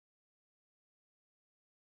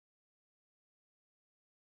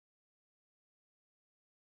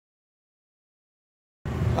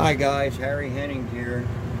Hi guys, Harry Henning here,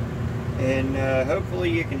 and hopefully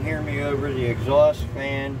you can hear me over the exhaust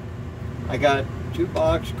fan. I got two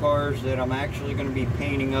box cars that I'm actually going to be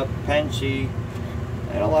painting up Pensy,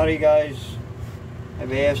 and a lot of you guys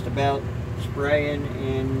have asked about spraying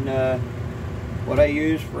and what I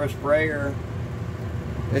use for a sprayer.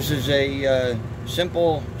 This is a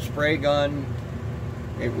simple spray gun.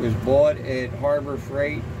 It was bought at Harbor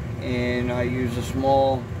Freight, and I use a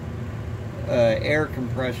small air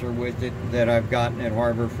compressor with it that I've gotten at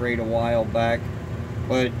Harbor Freight a while back.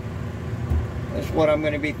 But that's what I'm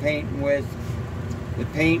going to be painting with. The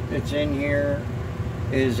paint that's in here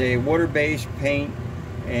is a water-based paint,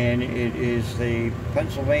 and it is the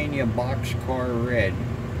Pennsylvania Boxcar Red.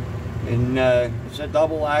 And it's a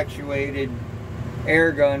double actuated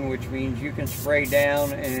air gun, which means you can spray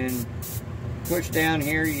down and push down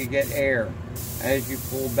here, you get air. As you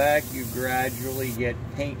pull back, you gradually get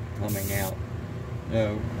paint coming out.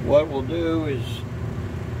 So what we'll do is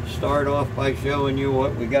start off by showing you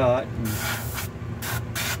what we got. And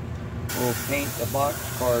we'll paint the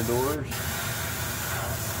boxcar doors.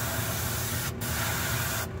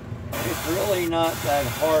 It's really not that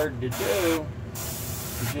hard to do.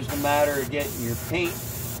 It's just a matter of getting your paint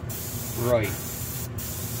right.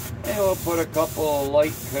 And we'll put a couple of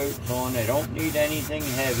light coats on. They don't need anything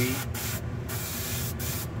heavy.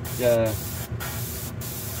 We'll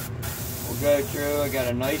go through. I got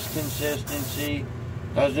a nice consistency.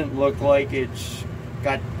 Doesn't look like it's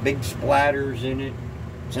got big splatters in it.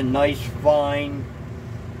 It's a nice fine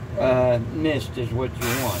mist is what you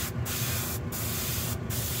want.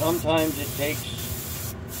 Sometimes it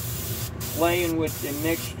takes playing with the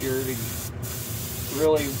mixture to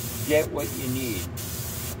really get what you need.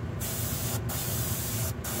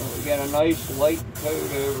 So we got a nice light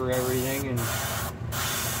coat over everything, and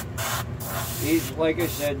these, like I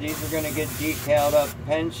said, these are going to get decaled up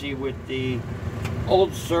Pensy with the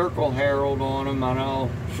old Circle Herald on them, and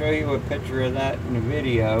I'll show you a picture of that in the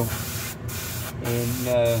video.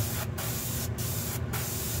 And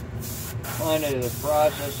kind of the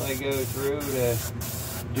process I go through to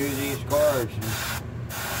do these cars, and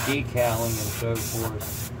decaling and so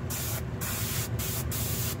forth.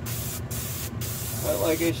 But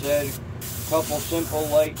like I said, a couple simple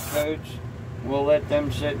light coats. We'll let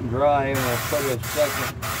them sit and dry, and we'll put a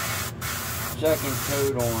second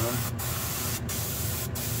coat on them.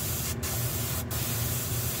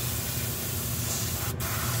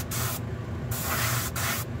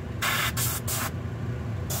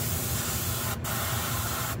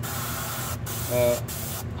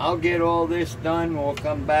 I'll get all this done. We'll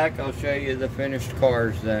come back. I'll show you the finished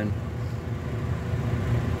cars then.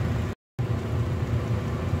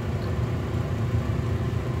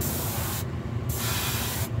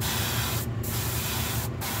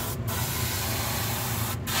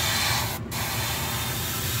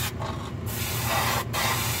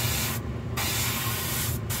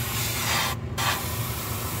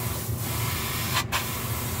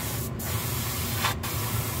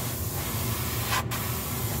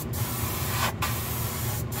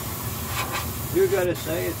 You gotta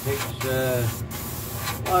say, it takes a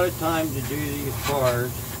lot of time to do these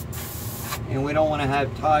cars, and we don't want to have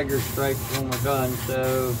tiger stripes when we're done,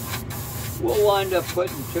 so we'll wind up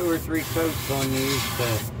putting 2 or 3 coats on these, to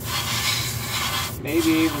maybe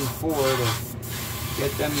even 4, to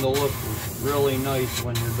get them to look really nice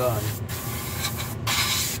when you're done.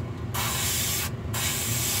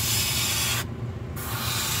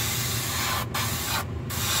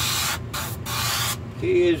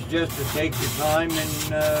 Key is just to take your time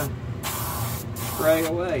and spray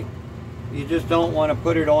away. You just don't want to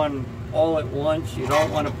put it on all at once. You don't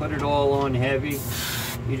want to put it all on heavy.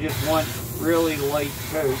 You just want really light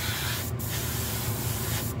coats.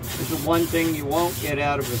 This is one thing you won't get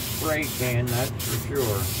out of a spray can, that's for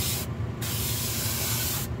sure.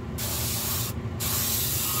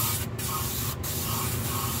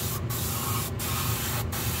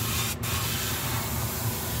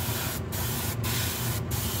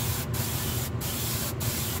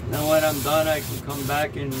 Now when I'm done, I can come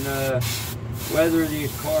back and weather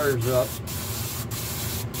these cars up.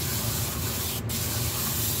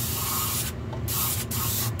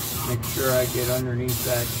 Make sure I get underneath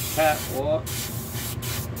that catwalk.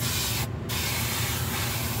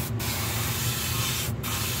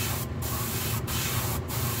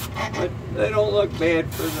 But they don't look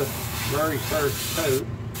bad for the very first coat.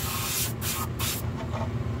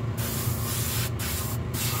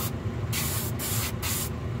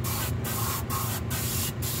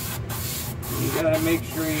 You gotta make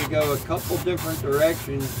sure you go a couple different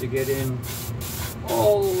directions to get in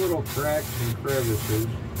all the little cracks and crevices.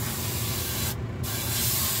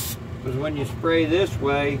 because when you spray this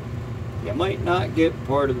way, you might not get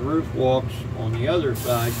part of the roof walks on the other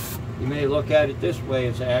side. You may look at it this way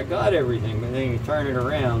and say, I got everything, but then you turn it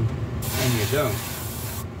around and you don't.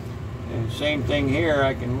 And same thing here,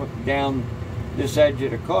 I can look down this edge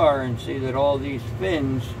of the car and see that all these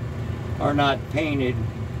fins are not painted,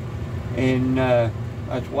 and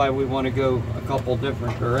that's why we want to go a couple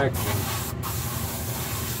different directions.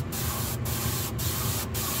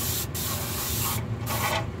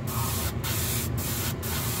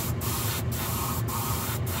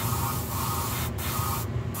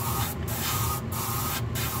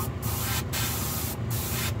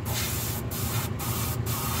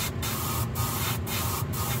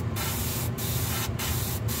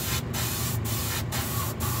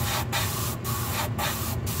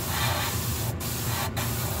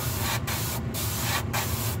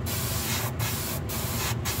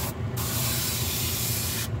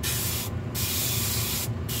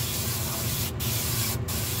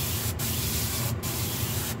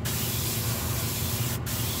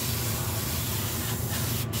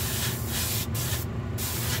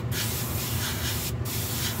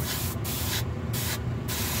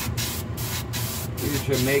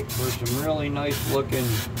 Should make for some really nice looking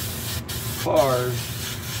cars.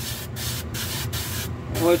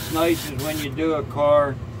 And what's nice is when you do a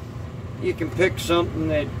car, you can pick something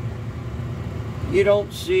that you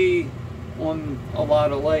don't see on a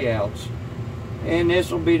lot of layouts. And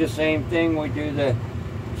this will be the same thing. We do the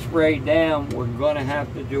spray down, we're going to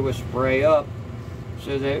have to do a spray up,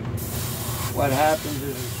 so that what happens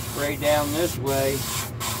is spray down this way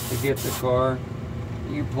to get the car.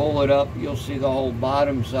 You pull it up, you'll see the whole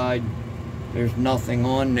bottom side, there's nothing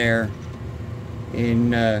on there,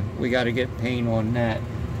 and we got to get paint on that.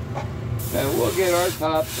 So we'll get our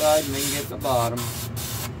top side and then get the bottom.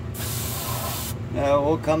 Now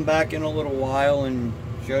we'll come back in a little while and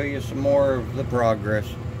show you some more of the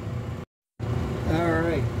progress.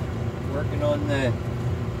 Alright, working on the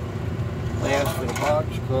last of the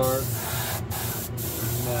boxcar.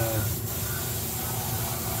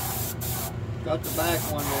 Got the back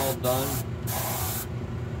one all done.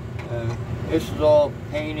 This is all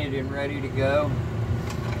painted and ready to go.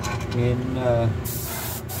 And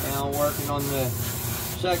now working on the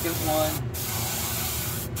second one.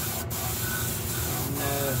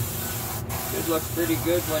 And should look pretty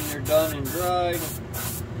good when they're done and dried.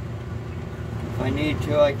 If I need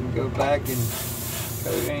to, I can go back and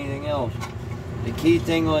coat anything else. The key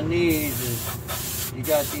thing on these is you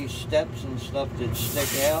got these steps and stuff that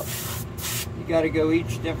stick out. You got to go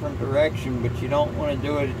each different direction, but you don't want to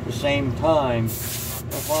do it at the same time.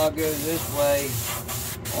 If I'll go this way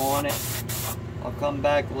on it, I'll come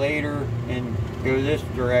back later and go this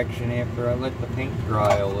direction after I let the paint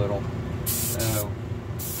dry a little. So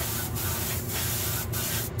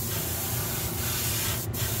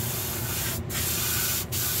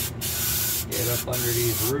get up under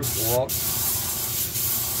these roof walks.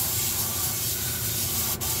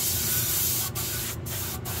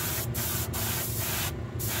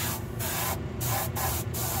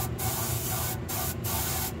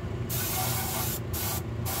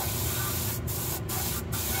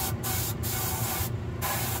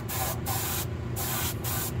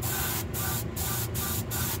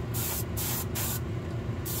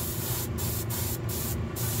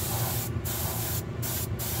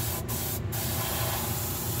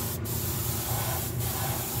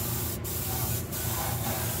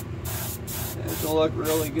 It'll look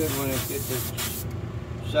really good when it gets its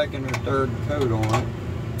second or third coat on it.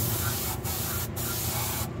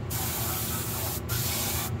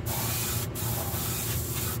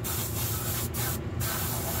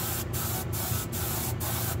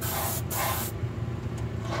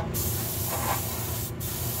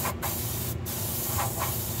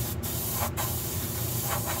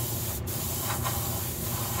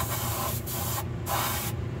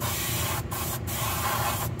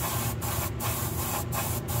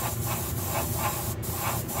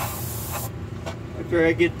 After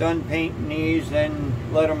I get done painting these, then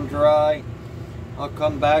let them dry, I'll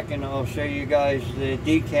come back and I'll show you guys the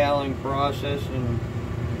decaling process and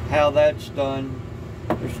how that's done.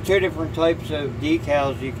 There's two different types of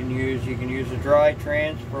decals you can use. You can use a dry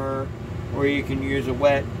transfer or you can use a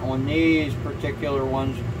wet. On these particular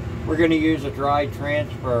ones, we're going to use a dry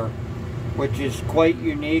transfer, which is quite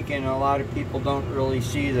unique, and a lot of people don't really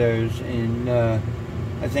see those, and I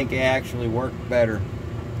think they actually work better.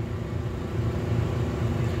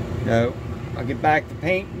 So I'll get back to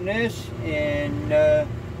painting this, and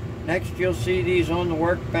next you'll see these on the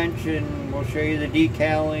workbench, and we'll show you the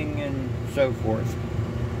decaling and so forth.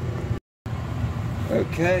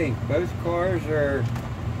 Okay, both cars are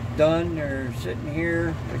done. They're sitting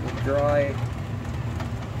here. They will dry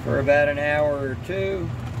for about an hour or two,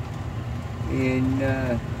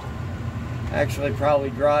 and actually probably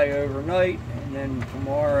dry overnight, and then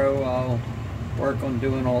tomorrow I'll work on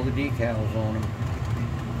doing all the decals on them.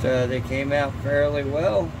 So they came out fairly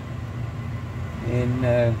well, and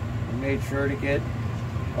I made sure to get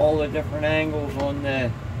all the different angles on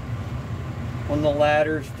the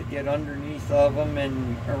ladders to get underneath of them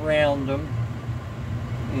and around them.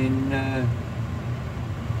 And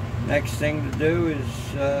next thing to do is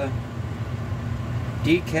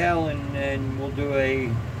decal, and then we'll do a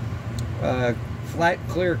flat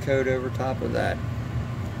clear coat over top of that.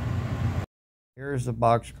 Here's the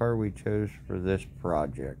boxcar we chose for this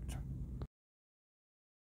project.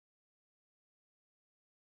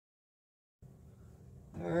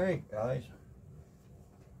 Alright guys,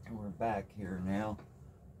 we're back here now.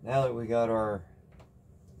 Now that we got our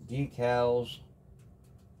decals,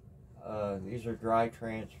 these are dry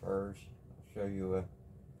transfers. I'll show you a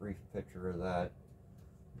brief picture of that.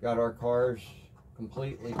 We got our cars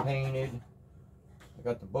completely painted. I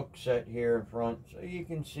got the book set here in front so you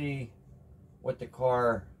can see what the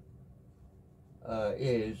car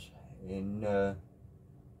is, and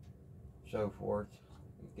so forth.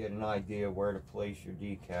 You get an idea where to place your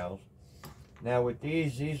decals. Now with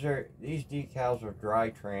these decals are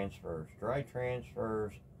dry transfers. Dry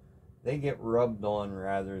transfers, they get rubbed on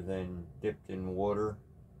rather than dipped in water,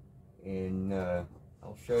 and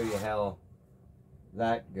I'll show you how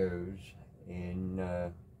that goes, and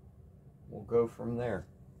we'll go from there.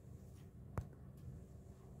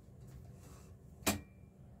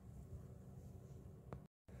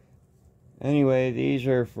 Anyway, these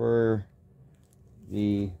are for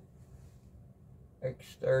the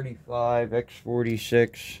X35,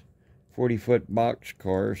 X46 40-foot box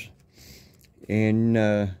cars, and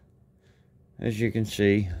as you can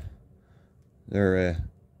see, they're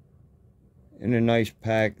in a nice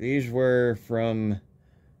pack. These were from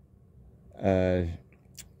their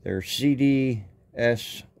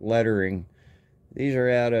CDS lettering. These are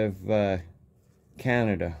out of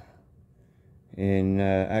Canada, in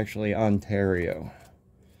actually Ontario.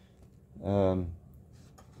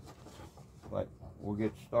 But we'll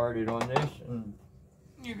get started on this, and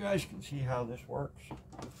you guys can see how this works.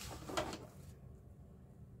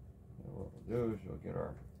 What we'll do is we'll get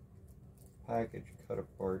our package cut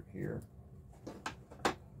apart here.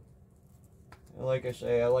 And like I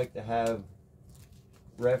say, I like to have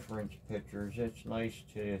reference pictures. It's nice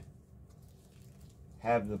to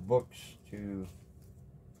have the books to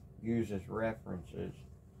use as references.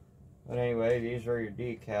 But anyway, these are your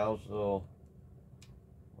decals. They'll,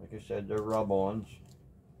 like I said, they're rub-ons,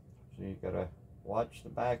 so you gotta watch the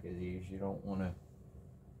back of these. You don't want to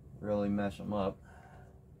really mess them up.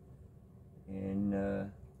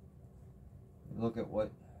 And look at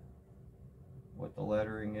what the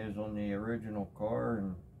lettering is on the original car,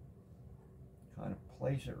 and kind of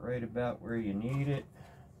place it right about where you need it.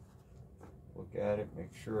 Look at it,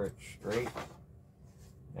 make sure it's straight.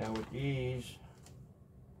 Now with these,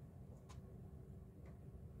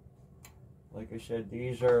 like I said,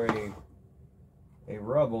 these are a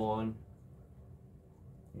rub-on,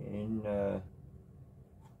 and they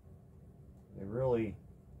really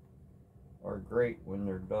are great when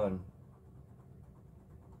they're done.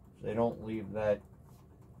 They don't leave that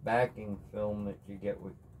backing film that you get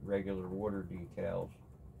with regular water decals.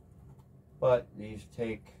 But these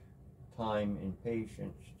take time and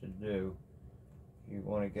patience to do. If you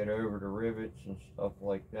want to get over the rivets and stuff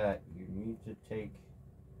like that, you need to take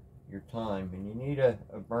your time, and you need a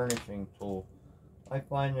burnishing tool. I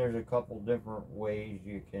find there's a couple different ways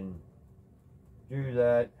you can do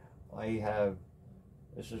that.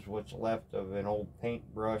 This is what's left of an old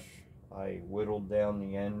paintbrush. I whittled down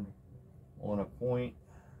the end on a point,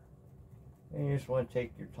 and you just want to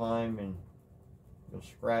take your time, and you'll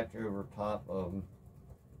scratch over top of them.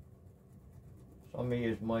 Some of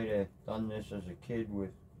you might have done this as a kid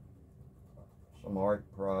with some art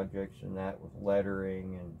projects and that, with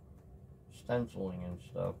lettering and stenciling and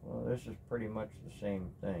stuff. Well, this is pretty much the same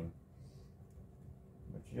thing,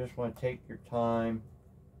 but you just want to take your time,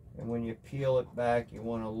 and when you peel it back, you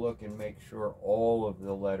want to look and make sure all of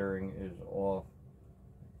the lettering is off.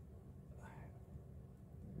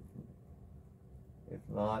 If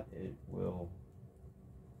not, it will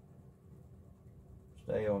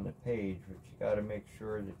stay on the page, but you got to make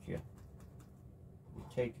sure that you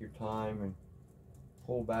take your time and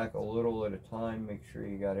pull back a little at a time. Make sure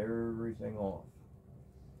you got everything off.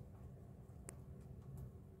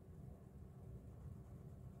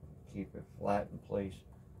 Keep it flat in place.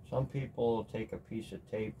 Some people will take a piece of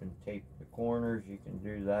tape and tape the corners. You can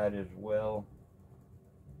do that as well.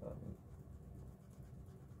 But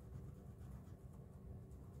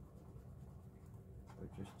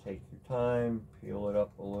just take your time, peel it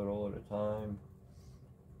up a little at a time.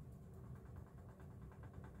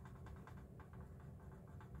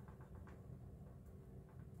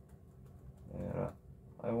 And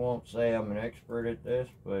I won't say I'm an expert at this,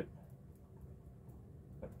 but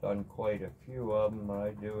I've done quite a few of them, and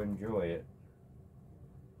I do enjoy it.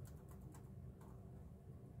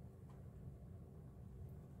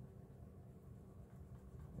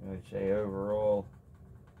 And I'd say overall,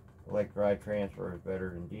 I like dry transfer is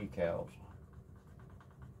better than decals.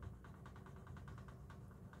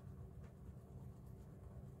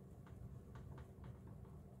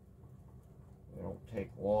 They don't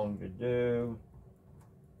take long to do.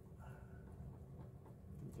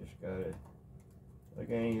 You just gotta, like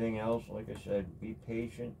anything else, like I said, be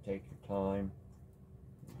patient, take your time,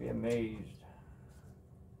 be amazed.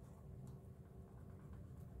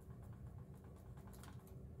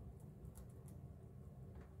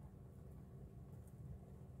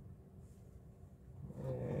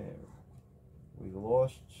 And we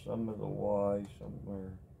lost some of the Y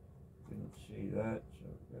somewhere. Didn't see that, so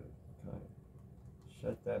we've got to kind of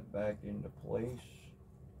set that back into place.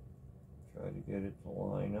 Try to get it to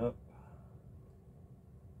line up.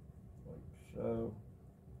 Like so.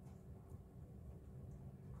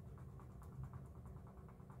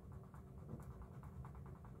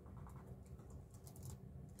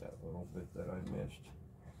 That little bit that I missed.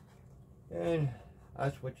 And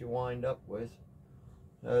that's what you wind up with.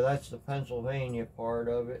 So that's the Pennsylvania part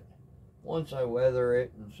of it. Once I weather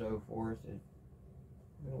it and so forth,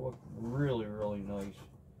 it'll look really, really nice.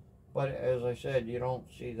 But as I said, you don't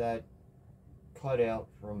see that cut out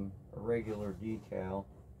from a regular decal.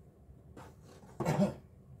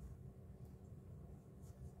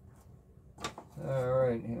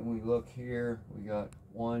 Alright, and we look here, we got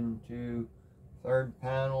 1, 2, third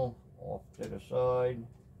panel off to the side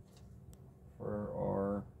for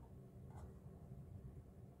our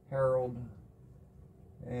Herald,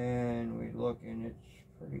 and we look and it's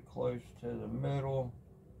pretty close to the middle,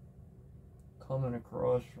 coming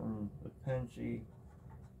across from the Pensy.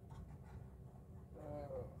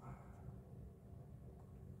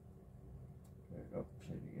 Get up to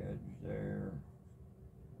the edge there,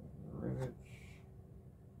 the rivets,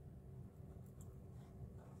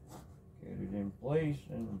 get it in place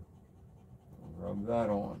and rub that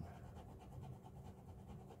on.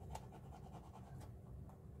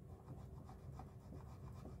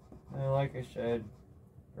 And like I said,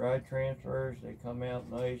 dry transfers, they come out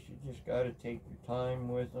nice. You just got to take your time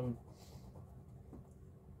with them.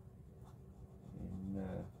 And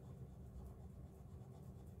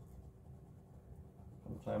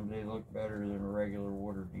sometimes they look better than regular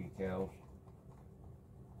water decals.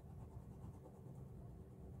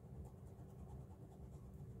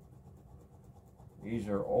 These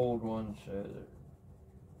are old ones, so they're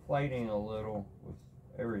fighting a little with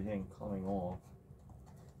everything coming off.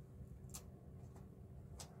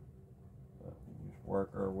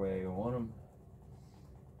 Work our way on them.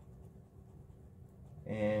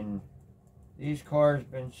 And these cars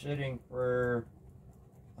been sitting for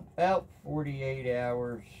about 48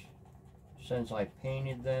 hours since I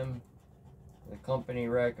painted them. The company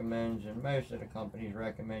recommends, and most of the companies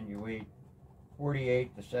recommend, you wait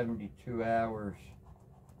 48 to 72 hours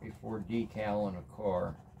before decaling a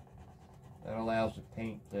car. That allows the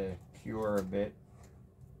paint to cure a bit.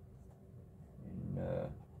 And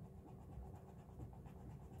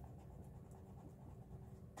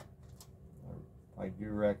I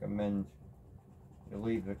do recommend you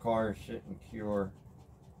leave the car sit and cure.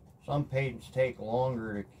 Some paints take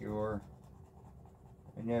longer to cure.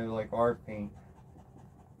 I know, like our paint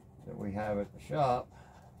that we have at the shop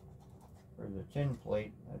for the tin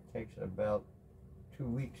plate, that takes about 2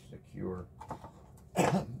 weeks to cure.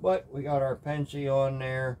 But we got our Pensy on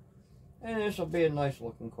there, and this will be a nice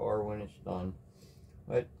looking car when it's done.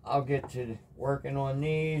 But I'll get to working on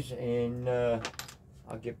these, and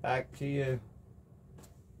I'll get back to you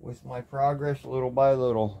with my progress little by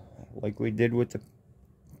little, like we did with the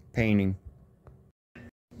painting.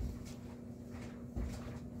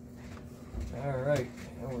 Alright,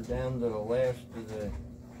 now we're down to the last of the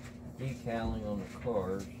decaling on the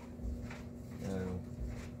cars.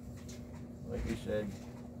 Like you said,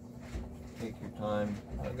 take your time.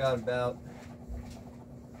 I got about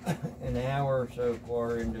an hour so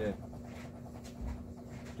far into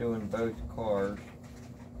doing both cars.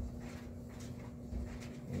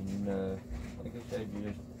 And like I said, you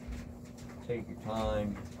just take your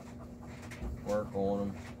time, work on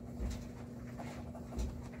them.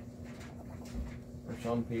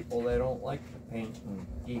 some people, they don't like to paint and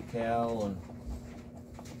decal and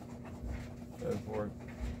so forth.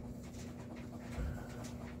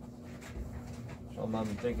 Some of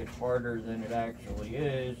them think it's harder than it actually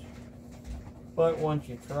is, but once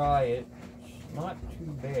you try it, it's not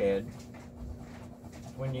too bad.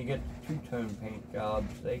 When you get the two-tone paint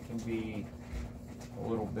jobs, they can be a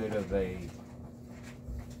little bit of a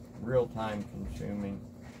real-time consuming,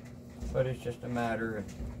 but it's just a matter of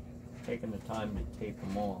taking the time to take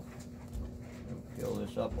them off. Peel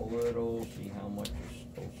this up a little, see how much is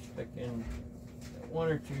still sticking. Got one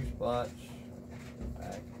or two spots, go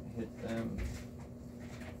back, hit them.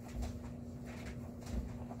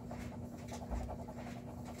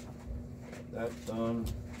 Got that done.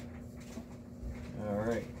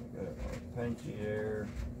 Alright, we got our pencil there.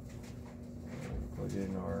 We'll put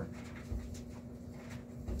in our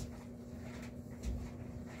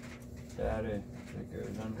data that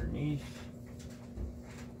goes underneath.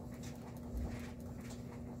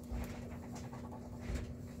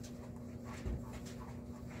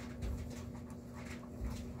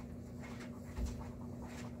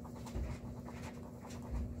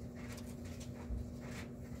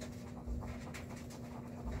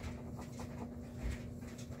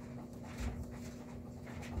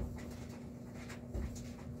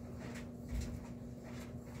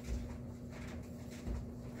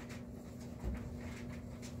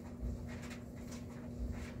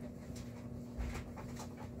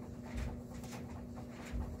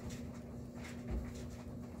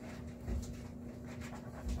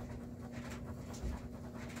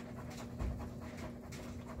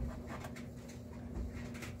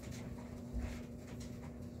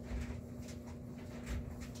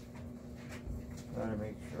 Try to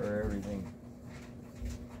make sure everything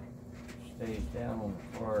stays down on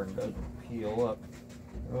the car and doesn't peel up.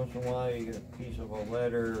 Every once in a while you get a piece of a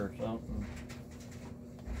letter or something.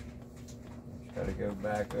 Just got to go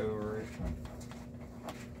back over it.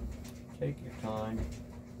 Take your time.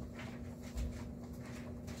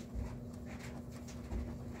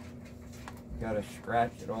 Got to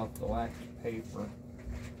scratch it off the wax paper.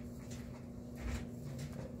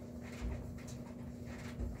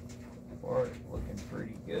 Part looking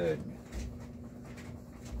pretty good.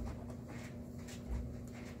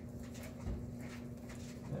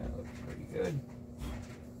 That looks pretty good.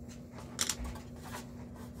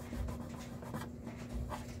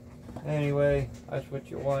 Anyway, that's what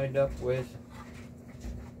you wind up with.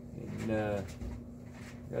 And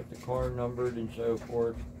got the car numbered and so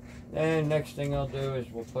forth. And next thing I'll do is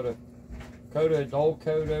we'll put a coat of dull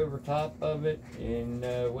coat over top of it and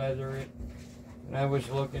weather it. And I was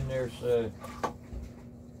looking, there's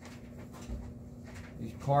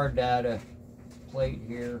these car data plate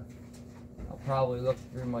here. I'll probably look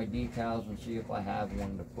through my decals and see if I have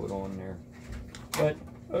one to put on there. But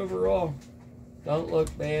overall, don't look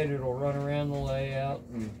bad. It'll run around the layout,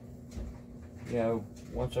 and you know,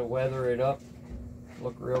 once I weather it up,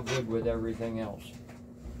 look real good with everything else.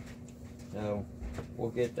 So we'll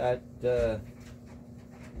get that, get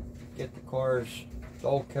the cars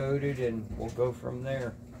dull coated, and we'll go from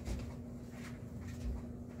there.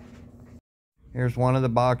 Here's one of the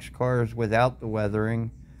box cars without the weathering,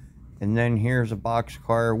 and then here's a box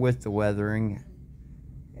car with the weathering.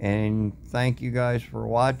 And thank you guys for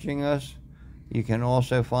watching us. You can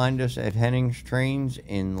also find us at Henning's Trains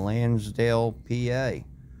in Lansdale, PA.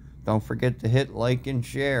 Don't forget to hit like and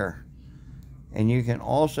share. And you can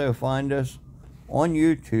also find us on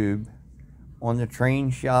YouTube on the Train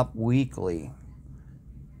Shop Weekly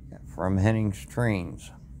from Henning's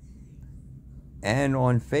Trains, and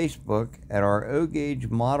on Facebook at our O-Gauge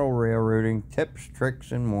Model Railroading Tips,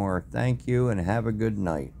 Tricks, and More. Thank you and have a good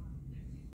night.